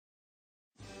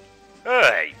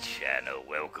my channel.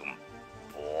 Welcome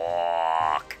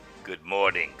back. Good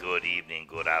morning, good evening,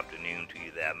 good afternoon to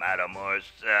you there, madam or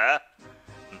sir.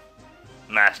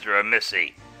 Master or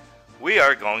Missy. We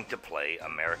are going to play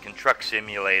American Truck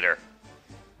Simulator.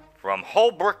 From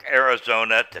Holbrook,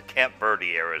 Arizona to Camp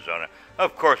Verde, Arizona.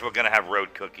 Of course, we're going to have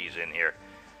road cookies in here.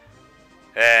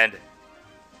 And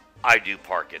I do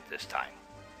park it this time.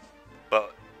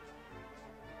 But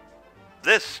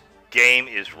this game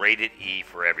is rated E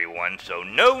for everyone, so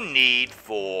no need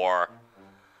for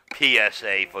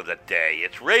PSA for the day.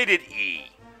 It's rated E.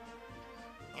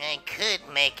 I could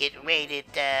make it rated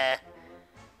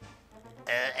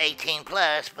 18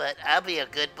 plus, but I'll be a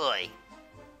good boy.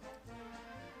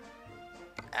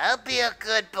 I'll be a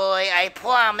good boy, I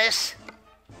promise.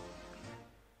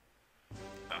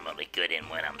 I'm only good in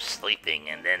when I'm sleeping,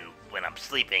 and then when I'm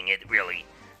sleeping, it really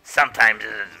sometimes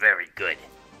is very good.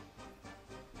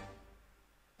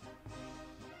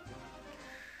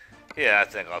 Yeah, I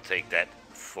think I'll take that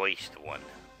first one.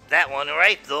 That one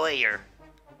right there.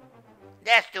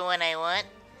 That's the one I want.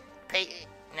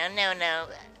 No.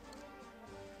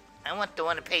 I want the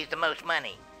one that pays the most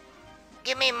money.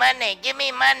 Give me money, give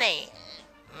me money.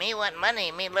 Me want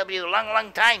money, me love you a long,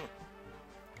 long time.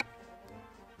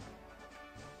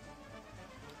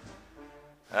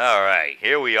 Alright,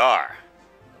 here we are.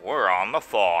 We're on the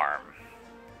farm.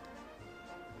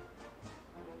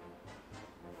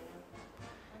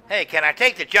 Hey, can I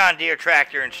take the John Deere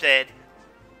tractor instead?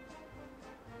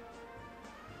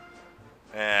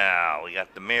 Yeah, we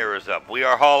got the mirrors up. We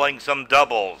are hauling some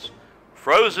doubles.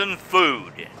 Frozen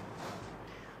food.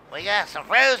 We got some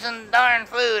frozen darn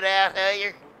food out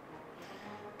here.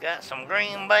 Got some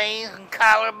green beans and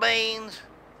collard beans.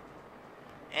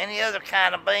 Any other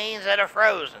kind of beans that are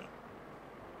frozen.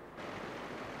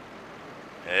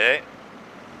 Hey.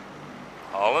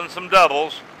 Hauling some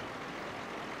doubles.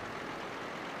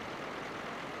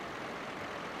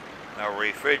 A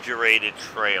refrigerated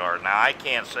trailer. Now, I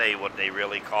can't say what they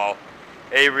really call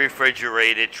a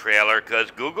refrigerated trailer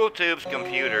because Google Tube's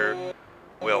computer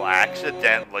will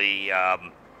accidentally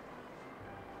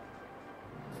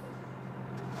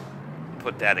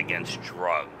put that against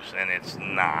drugs, and it's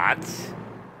not.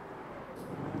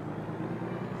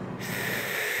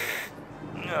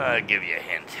 I'll give you a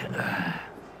hint.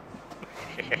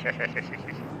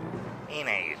 You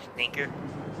know, you stinker.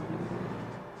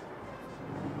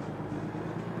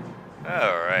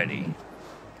 Alrighty.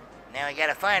 Now we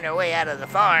gotta find our way out of the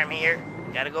farm here.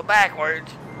 Gotta go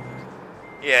backwards.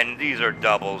 Yeah, and these are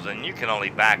doubles, and you can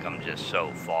only back them just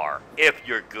so far. If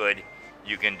you're good,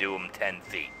 you can do them 10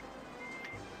 feet.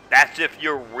 That's if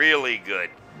you're really good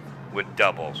with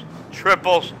doubles.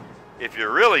 Triples, if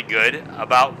you're really good,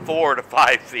 about 4 to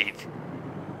 5 feet.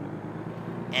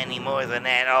 Any more than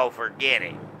that, oh, forget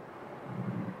it.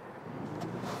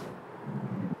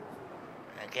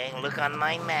 Okay, look on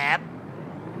my map.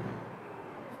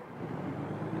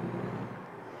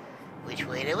 Which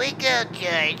way do we go,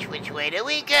 George? Which way do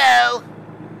we go?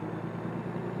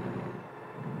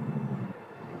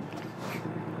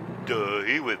 Duh,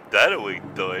 he was that away,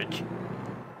 George.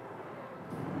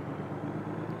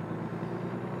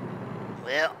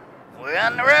 Well, we're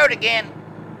on the road again.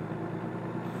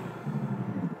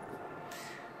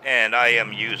 And I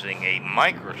am using a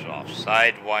Microsoft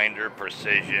Sidewinder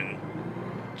Precision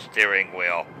steering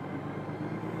wheel.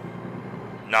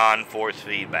 Non-force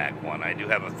feedback one. I do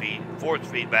have a force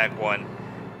feedback one.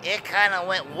 It kind of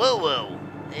went woo-woo.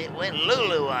 It went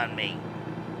Lulu on me.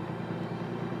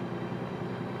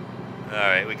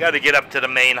 Alright, we got to get up to the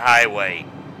main highway.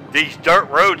 These dirt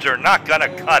roads are not going to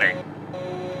cut it.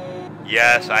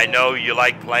 Yes, I know you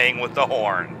like playing with the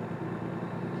horn.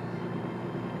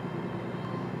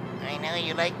 I know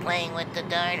you like playing with the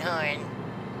darn horn.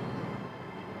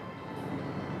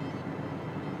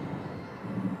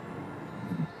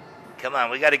 Come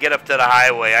on, we got to get up to the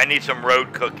highway. I need some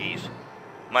road cookies.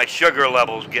 My sugar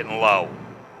level's getting low.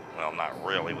 Well, not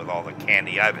really with all the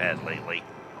candy I've had lately.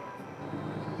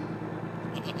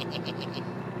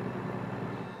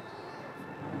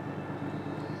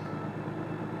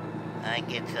 I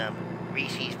get some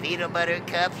Reese's peanut butter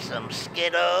cups, some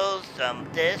Skittles, some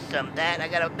this, some that. I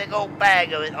got a big old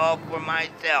bag of it all for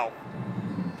myself.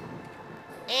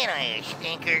 Ain't I a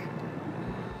stinker?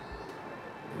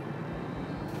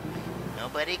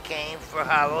 Nobody came for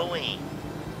Halloween.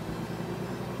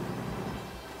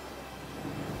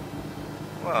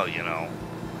 Well, you know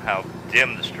how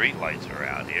dim the streetlights are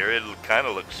out here. It'll kind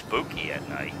of look spooky at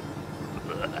night.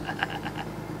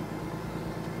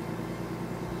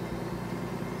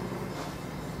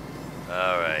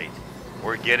 Alright,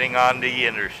 we're getting on the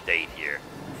interstate here.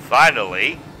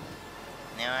 Finally.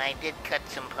 No, I did cut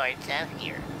some parts out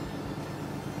here.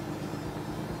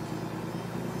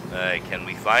 Can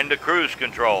we find the cruise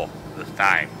control this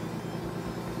time?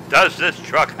 Does this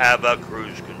truck have a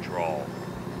cruise control?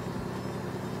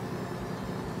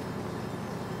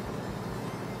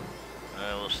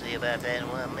 We'll see about that in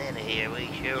 1 minute here. We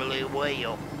surely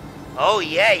will. Oh,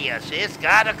 yeah, yes, it's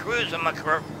got a cruise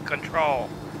control.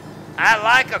 I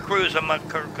like a cruise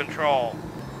control.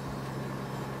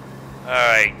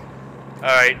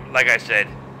 Alright, like I said,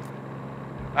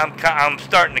 I'm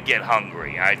starting to get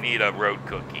hungry. I need a road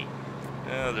cookie.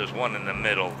 There's one in the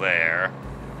middle there.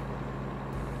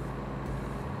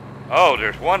 Oh,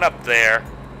 there's one up there.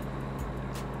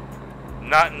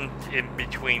 Not in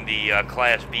between the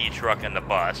Class B truck and the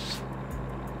bus.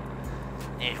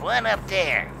 There's one up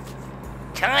there.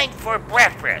 Time for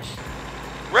breakfast.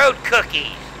 Road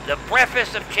cookies. The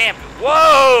breakfast of champions.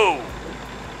 Whoa!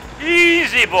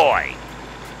 Easy, boy.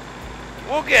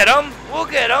 We'll get 'em. We'll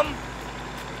get 'em.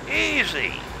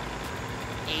 Easy.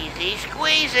 Easy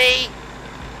squeezy.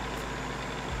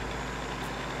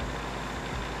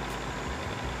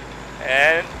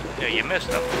 And you missed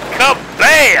them.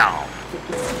 Kabam!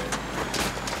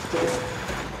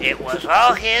 It was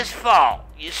all his fault.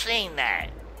 You seen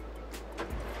that?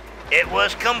 It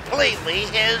was completely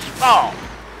his fault.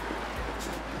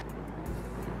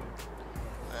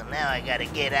 Well, now I gotta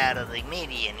get out of the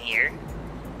median here.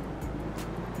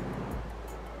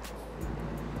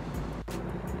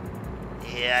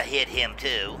 Yeah, I hit him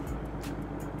too.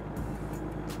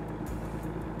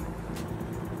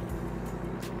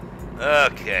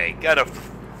 Okay,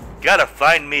 gotta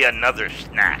find me another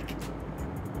snack.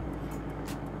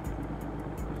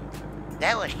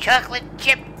 That was chocolate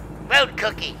chip road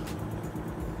cookie.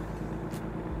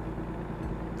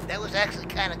 That was actually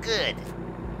kind of good.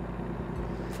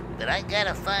 But I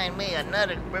gotta find me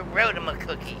another Rodema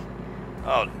cookie.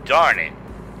 Oh, darn it.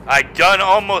 I done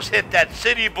almost hit that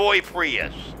City Boy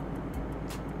Prius.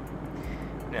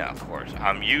 Now, of course,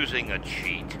 I'm using a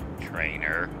cheat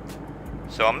trainer,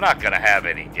 so I'm not gonna have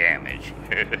any damage.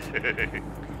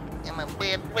 I'm a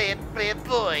bad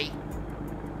boy.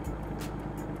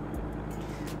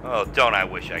 Oh, don't I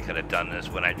wish I could have done this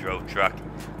when I drove truck.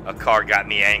 A car got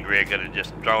me angry, I could have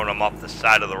just thrown him off the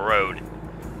side of the road.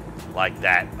 Like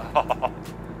that.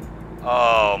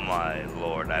 Oh my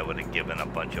lord, I would have given a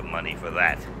bunch of money for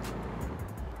that.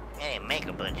 I didn't make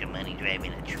a bunch of money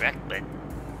driving a truck, but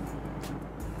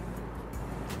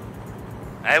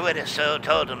I would have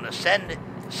told him to send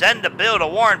the bill to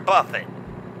Warren Buffett.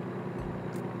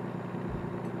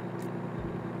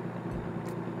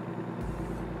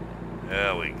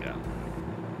 There we go.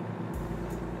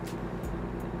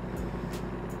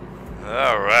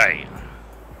 Alright.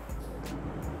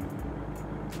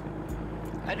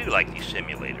 I do like these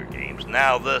simulator games.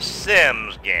 Now, the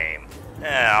Sims game.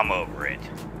 I'm over it.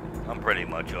 I'm pretty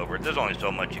much over it. There's only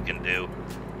so much you can do.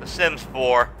 The Sims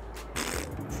 4,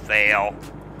 fail.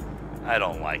 I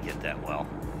don't like it that well.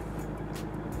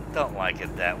 Don't like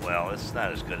it that well. It's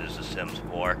not as good as The Sims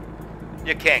 4.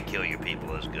 You can't kill your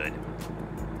people as good.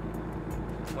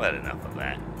 But enough of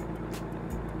that.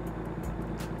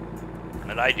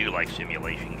 And I do like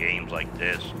simulation games like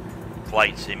this.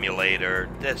 Flight Simulator,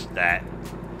 this, that.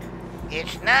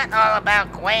 It's not all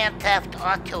about Grand Theft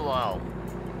Auto.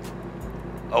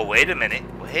 Oh, wait a minute.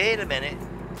 Wait a minute.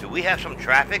 Do we have some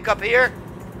traffic up here?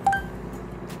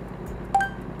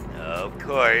 Of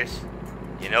course.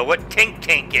 You know what Tink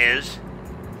Tink is?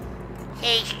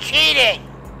 He's cheating.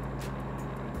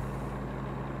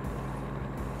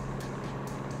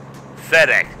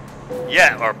 FedEx.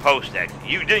 Yeah, or Postex.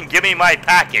 You didn't give me my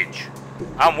package.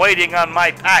 I'm waiting on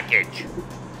my package.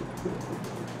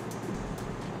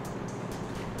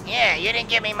 Yeah, you didn't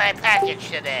give me my package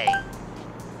today.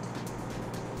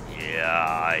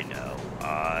 Yeah,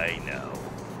 I know.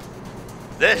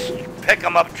 This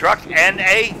pick-em-up truck and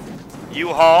a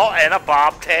U-Haul and a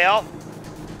bobtail?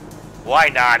 Why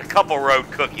not? A couple road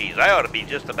cookies. I ought to be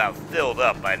just about filled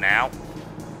up by now.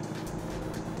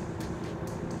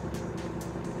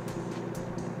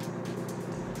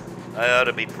 I ought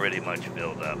to be pretty much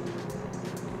filled up.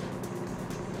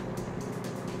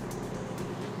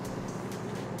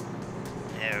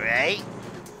 Alright.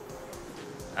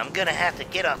 I'm gonna have to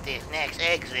get off this next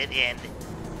exit, and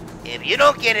if you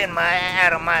don't get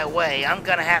out of my way, I'm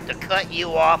gonna have to cut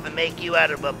you off and make you out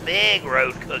of a big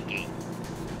road cookie.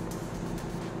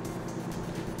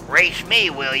 Race me,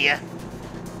 will ya?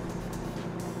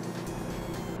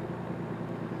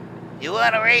 You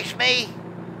wanna race me?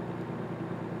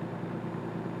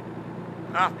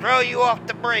 I'll throw you off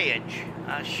the bridge.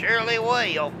 I surely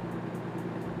will.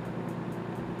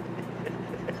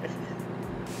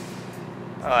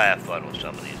 I have fun with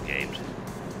some of these games.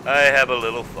 I have a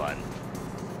little fun.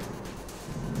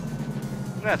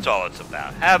 That's all it's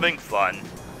about. Having fun.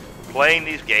 Playing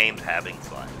these games, having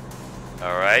fun.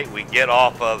 Alright, we get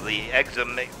off of the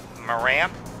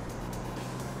ramp.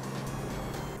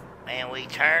 And we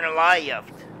turn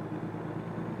left.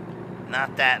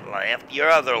 Not that left, your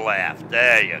other left.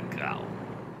 There you go.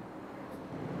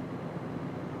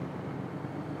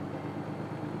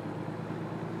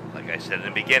 Like I said in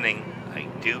the beginning, I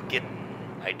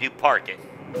do park it.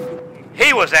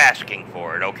 He was asking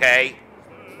for it, okay?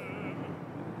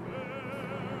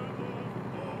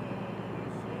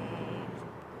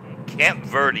 Camp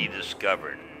Verde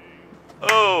discovered.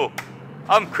 Oh,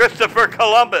 I'm Christopher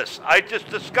Columbus. I just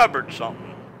discovered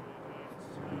something.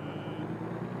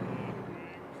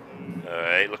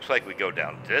 Alright, looks like we go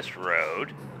down this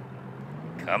road.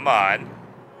 Come on.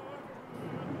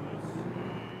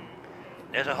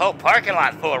 There's a whole parking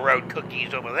lot full of road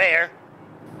cookies over there.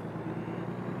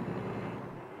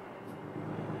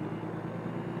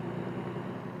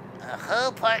 A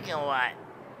whole parking lot.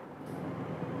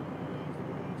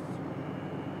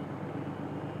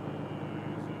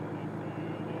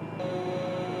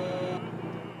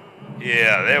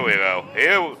 Yeah, there we go.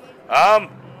 Here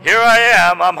I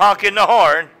am. I'm honking the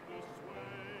horn.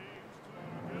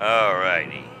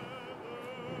 Alrighty.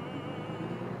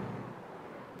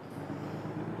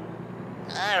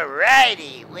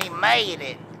 Alrighty, we made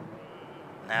it.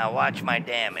 Now watch my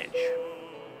damage.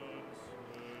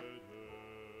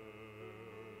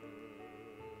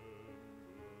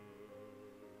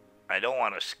 I don't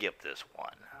want to skip this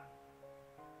one.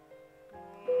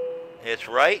 It's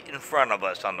right in front of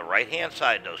us on the right-hand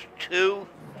side. Those two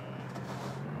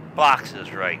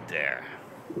boxes right there.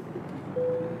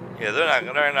 Yeah,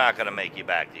 they're not going to make you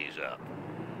back these up.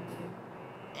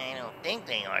 I don't think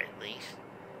they are, at least.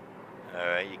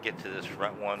 Alright, you get to this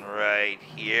front one right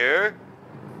here.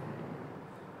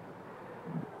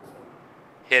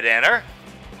 Hit enter.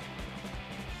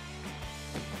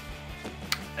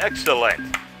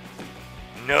 Excellent.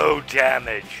 No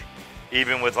damage,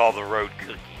 even with all the road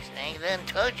cookies. I done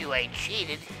told you I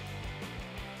cheated.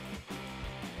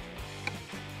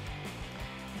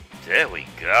 There we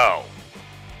go.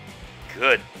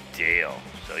 Good deal.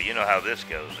 So you know how this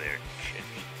goes there.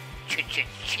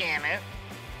 Channer.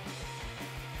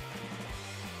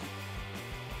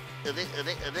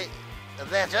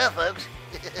 That's all, folks.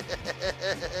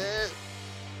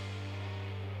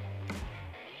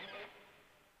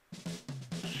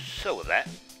 So with that,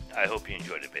 I hope you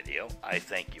enjoyed the video. I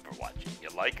thank you for watching. You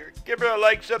like her? Give her a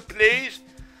like up, please.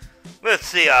 Let's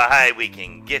see how high we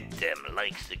can get them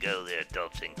likes to go there,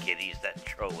 adults and kiddies. That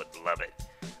troll would love it.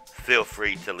 Feel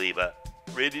free to leave a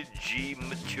rated G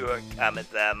mature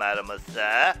comment there, Madam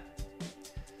Sir.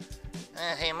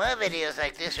 See more videos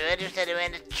like this, register to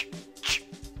end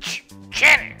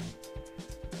channel.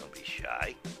 Don't be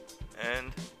shy.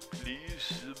 And please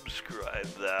subscribe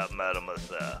there, Madam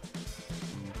Sir.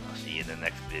 I'll see you in the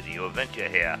next video. Adventure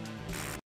here.